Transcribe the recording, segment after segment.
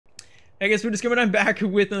Hey guys, we're just coming. I'm back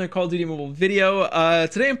with another Call of Duty mobile video.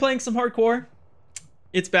 Today I'm playing some hardcore.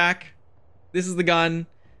 It's back. This is the gun.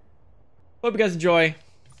 Hope you guys enjoy.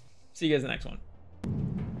 See you guys in the next one.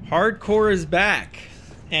 Hardcore is back,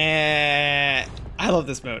 and I love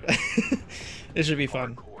this mode. It should be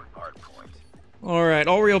fun. All right,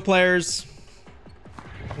 all real players.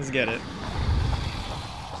 Let's get it.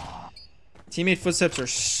 Teammate footsteps are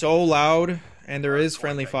so loud, and there is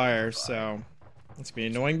friendly fire, so it's gonna be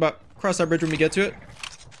annoying, but cross our bridge when we get to it.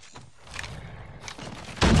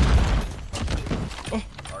 Oh.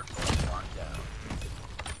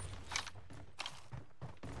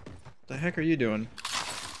 What the heck are you doing?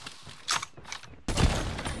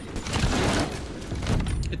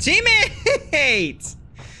 A teammate!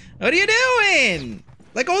 What are you doing?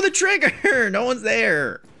 Let go of the trigger! No one's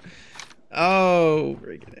there. Oh,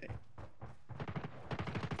 very good.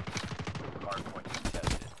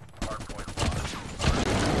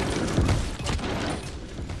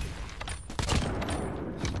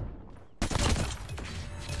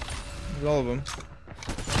 All of them.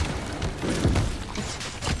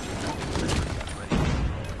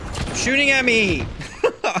 Shooting at me!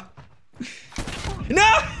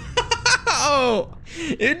 No! Oh!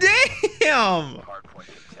 Damn! Hardpoint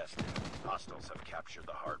contested. Hostiles have captured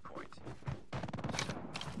the hardpoint.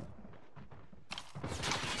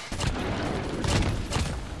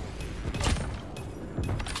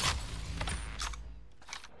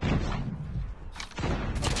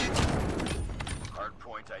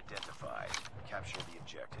 Hardpoint identified. Capture the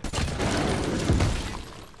objective.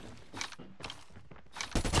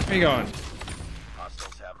 Where you going?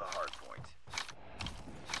 Hostiles have the hardpoint.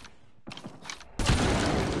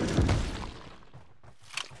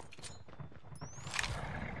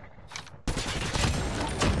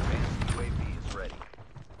 Advanced UAV is ready.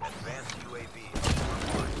 Advanced UAV is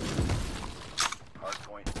online.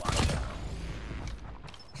 Hardpoint locked down.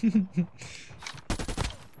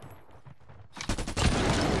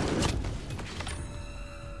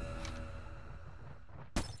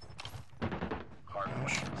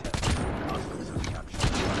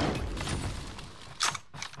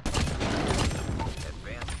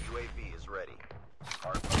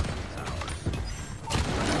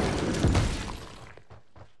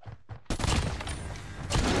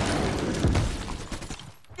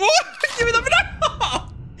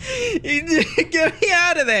 Get me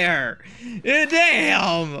out of there!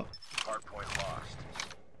 Damn! Hardpoint lost.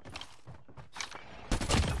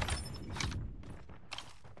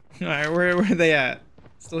 Alright, where are they at?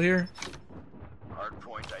 Still here?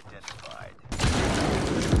 Hardpoint identified.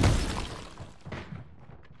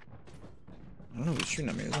 I don't know who's shooting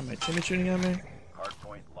at me. Is that my teammate shooting at me?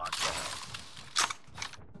 Hardpoint locked down.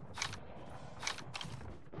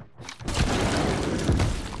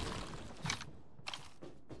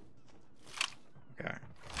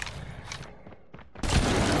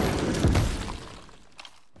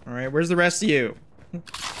 Alright, where's the rest of you?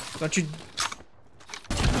 Don't you...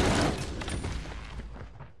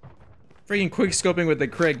 Freaking quick scoping with the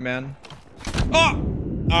KRIG, man. Oh!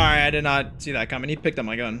 Alright, I did not see that coming. He picked up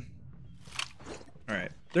my gun.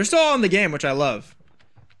 Alright. They're still all in the game, which I love.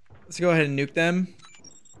 Let's go ahead and nuke them.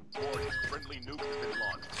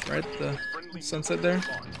 Right at the sunset there.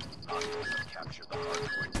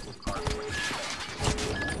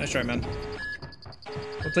 Nice try, man.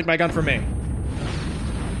 Don't take my gun from me.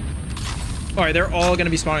 Alright, they're all gonna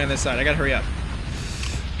be spawning on this side. I gotta hurry up.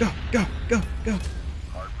 Go, go, go, go.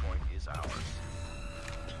 Hardpoint is ours.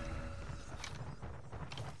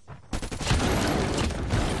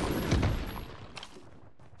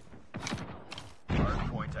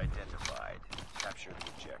 Hardpoint identified. Capture the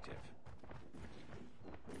objective.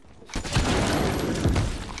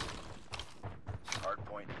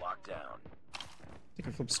 Hardpoint locked down. I think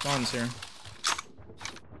I flipped spawns here.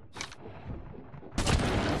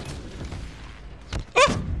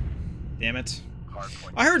 Damn it.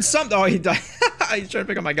 I heard something. Oh, he died. He's trying to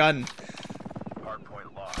pick up my gun.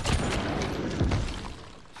 Hardpoint lost.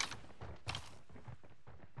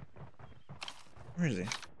 Where is he?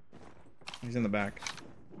 He's in the back.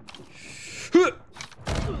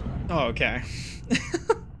 Oh, okay.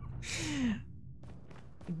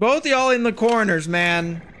 Both y'all in the corners,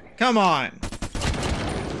 man. Come on.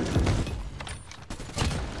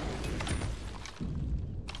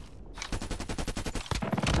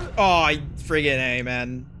 Oh, friggin' A,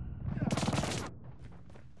 man.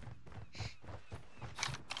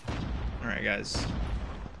 Alright, guys.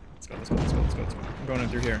 Let's go, let's go, let's go, let's go, let's go. I'm going in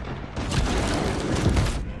through here.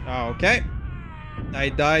 Okay. I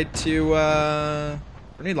died to,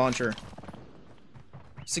 grenade launcher.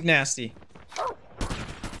 Sick nasty.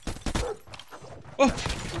 Oh!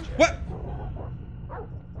 What?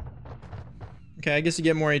 Okay, I guess you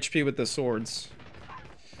get more HP with the swords.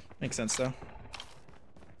 Makes sense, though.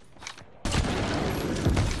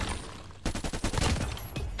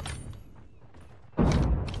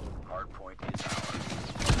 Hardpoint is ours.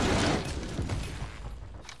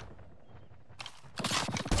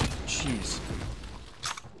 Jeez.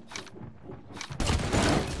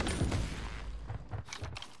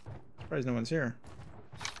 Surprised no one's here.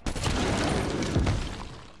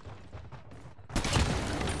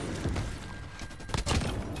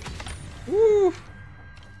 Woo!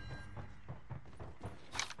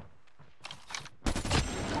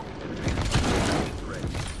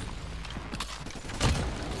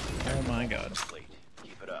 Oh my god.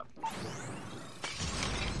 Keep it up.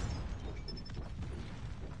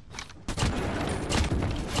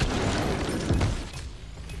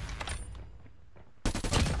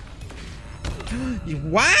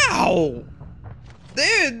 Wow!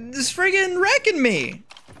 Dude, this friggin' wrecking me!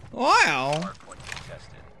 Wow! Hardpoint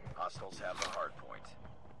contested. Hostiles have the hardpoint.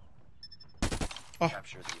 Oh,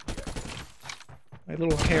 Capture the objective. my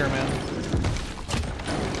little hair, man.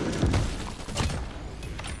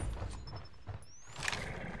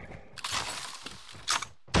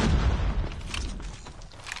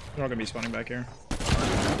 They're all gonna be spawning back here.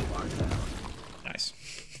 Locked down. Nice.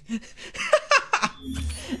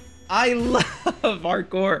 I love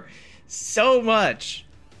hardcore so much.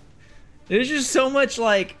 There's just so much,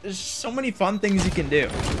 like, there's so many fun things you can do.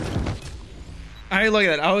 I look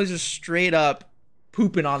at that. I was just straight up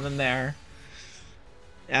pooping on them there.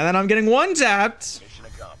 And then I'm getting one tapped. Mission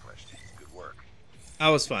accomplished. Good work. That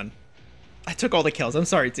was fun. I took all the kills. I'm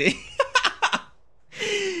sorry, T.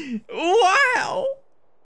 Wow.